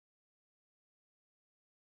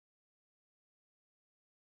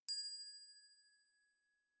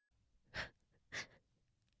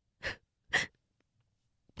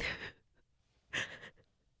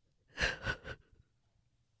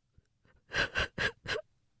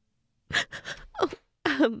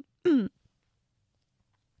Hey,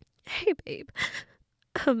 babe.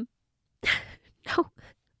 Um, no,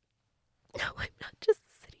 I'm not just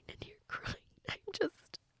sitting in here crying. I'm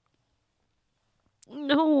just.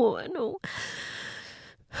 No.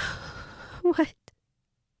 What?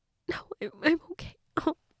 No, I'm okay.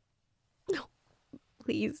 Oh, no,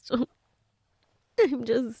 please don't. I'm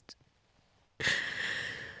just.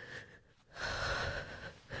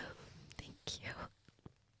 Thank you.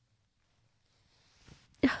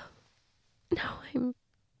 No, I'm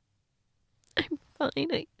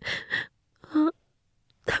fine. Uh,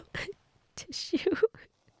 tissue.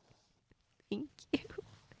 Thank you.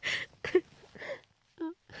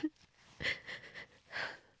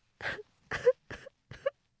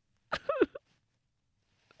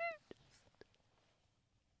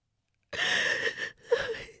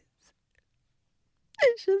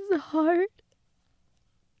 It's just hard.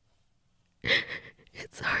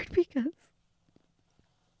 It's hard because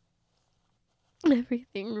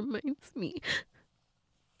everything reminds me.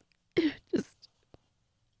 Just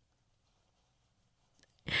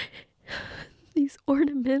these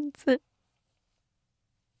ornaments and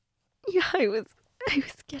yeah, I was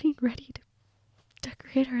getting ready to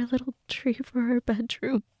decorate our little tree for our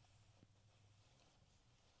bedroom.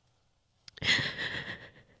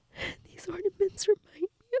 These ornaments remind me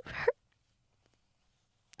of her.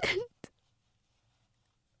 And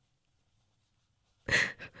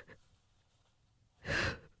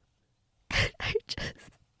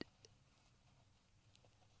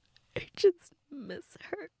I just miss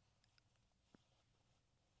her.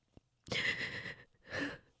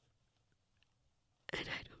 And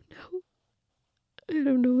I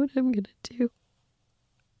don't know what I'm gonna do.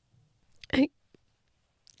 I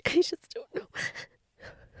just don't know.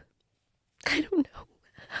 I don't know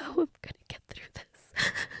how I'm gonna get through this.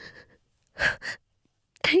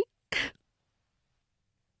 I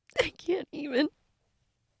I can't even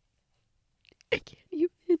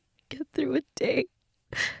get through a day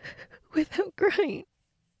without crying.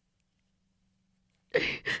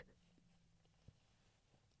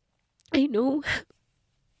 I know,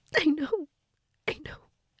 I know, I know.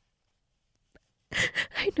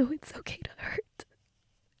 I know it's okay to hurt.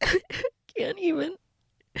 I can't even,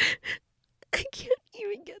 I can't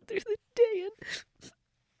even get through the day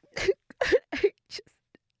and I just,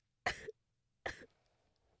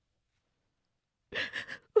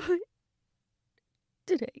 what?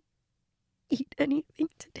 Did I eat anything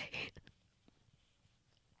today?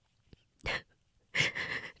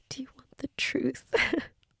 Do you want the truth?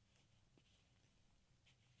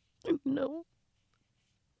 No.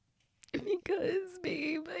 Because,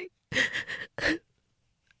 babe, I'm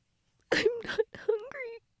not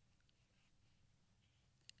hungry.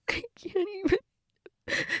 I can't even.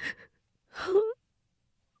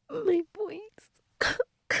 My voice. I've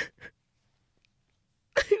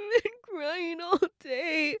been crying all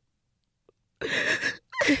day.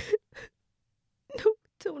 No,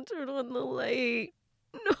 don't turn on the light.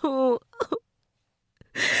 No.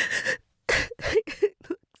 It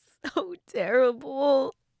looks so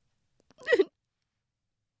terrible.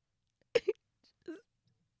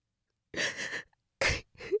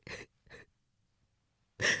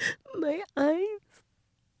 My eyes.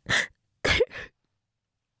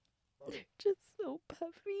 They're just so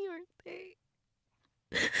puffy, aren't they?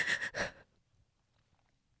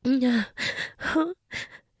 Yeah. Huh?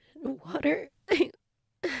 Water?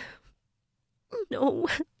 No.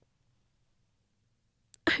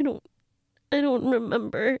 I don't I don't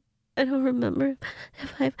remember. I don't remember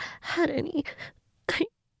if I've had any. I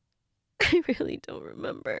I really don't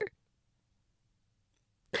remember.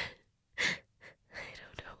 I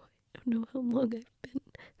don't know how long I've been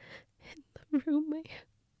in the room.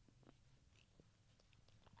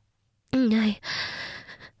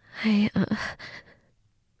 I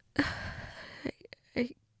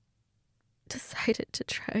I decided to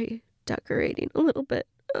try decorating a little bit.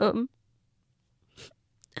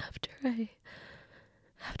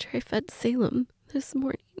 After I fed Salem this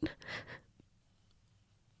morning,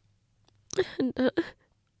 and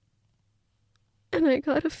and I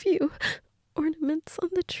got a few ornaments on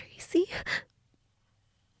the tree. See,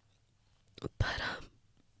 but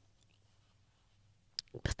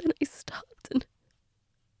then I stopped and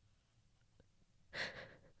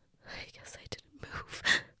I guess I didn't move.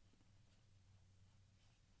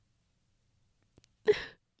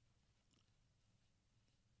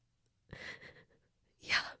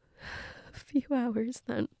 Yeah, a few hours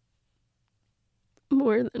then.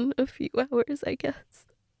 More than a few hours, I guess.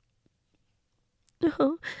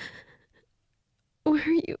 Oh, where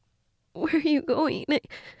are you? Where are you going?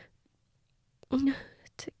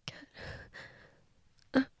 To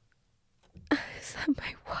get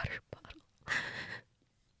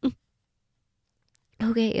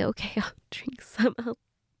Okay, I'll drink some.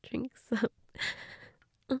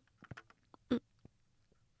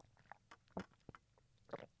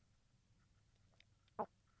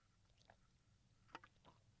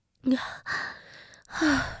 Yeah.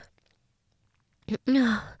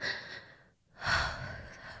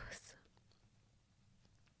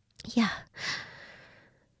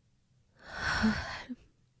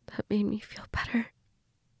 That made me feel better.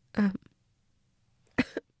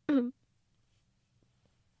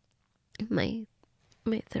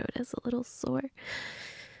 My throat is a little sore.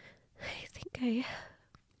 I think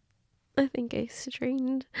I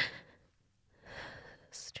strained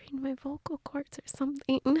my vocal cords or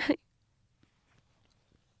something. My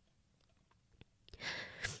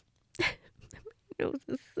nose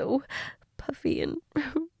is so puffy and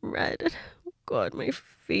red. God, my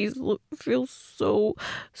face feels so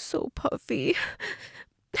puffy.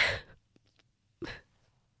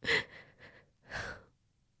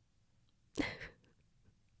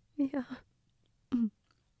 Yeah.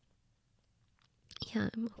 Yeah,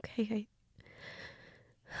 I'm okay.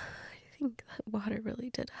 I think that water really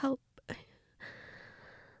did help.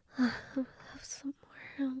 I'll have some more.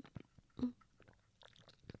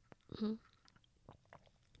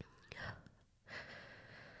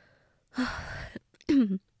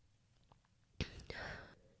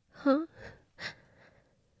 Huh?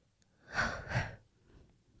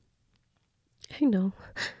 I know.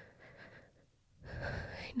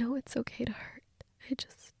 I know it's okay to hurt. I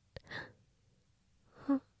just...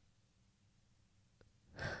 Huh?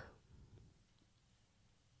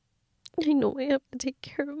 I know I have to take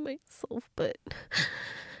care of myself, but...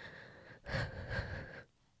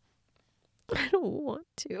 I don't want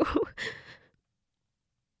to.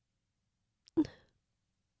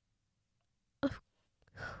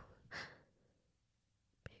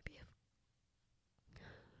 Baby,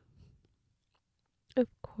 of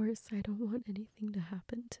course I don't want anything to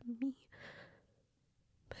happen to me.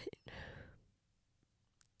 But...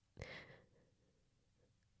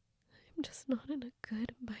 I'm just not in a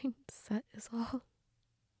good mindset is all.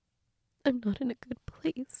 I'm not in a good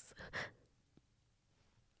place.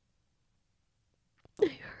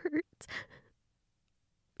 I hurt.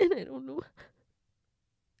 And I don't know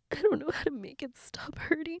how to make it stop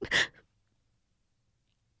hurting.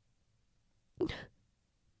 Then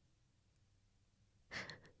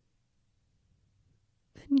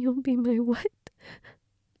you'll be my what?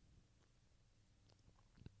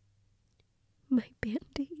 My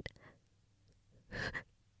band-aid.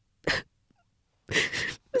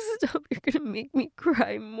 Stop, you're gonna make me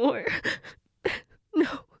cry more.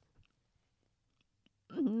 No.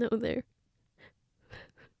 No, they're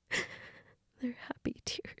happy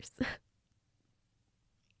tears.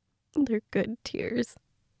 They're good tears.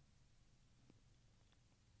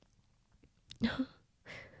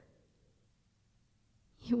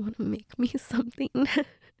 You want to make me something? On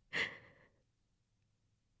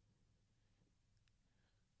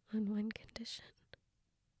one condition.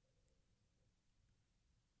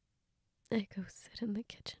 I go sit in the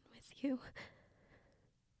kitchen with you.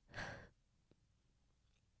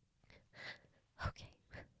 Okay.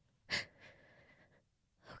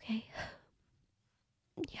 Okay.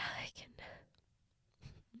 Yeah,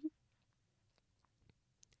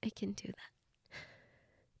 I can do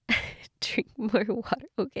that. Drink more water.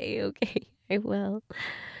 Okay. I will.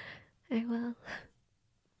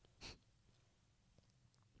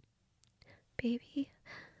 Baby.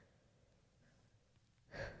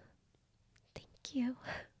 Thank you.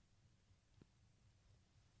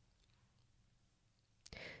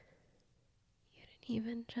 You didn't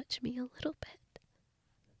even judge me a little bit.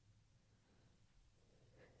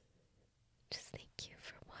 Just thank you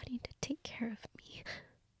for wanting to take care of me.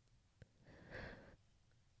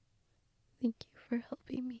 Thank you for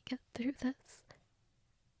helping me get through this.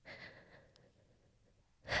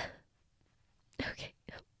 Okay.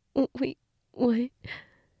 Wait, what?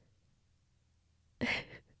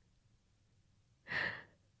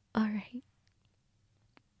 Alright.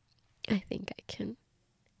 I think I can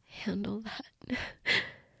handle that.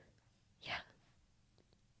 Yeah.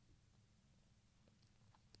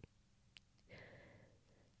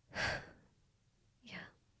 Yeah.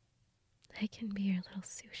 I can be your little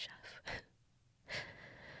sous chef.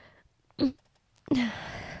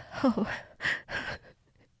 Oh.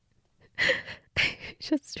 I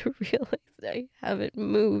just realized I haven't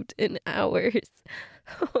moved in hours.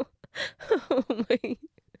 Oh, my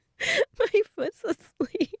foot's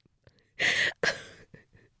asleep.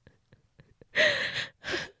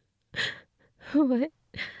 What?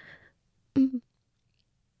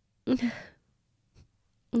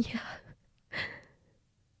 Yeah.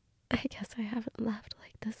 I guess I haven't laughed like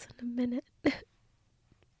this in a minute.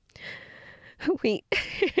 Wait,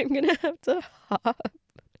 I'm gonna have to hop.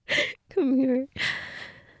 Come here.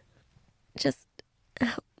 Just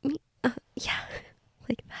help me. Yeah.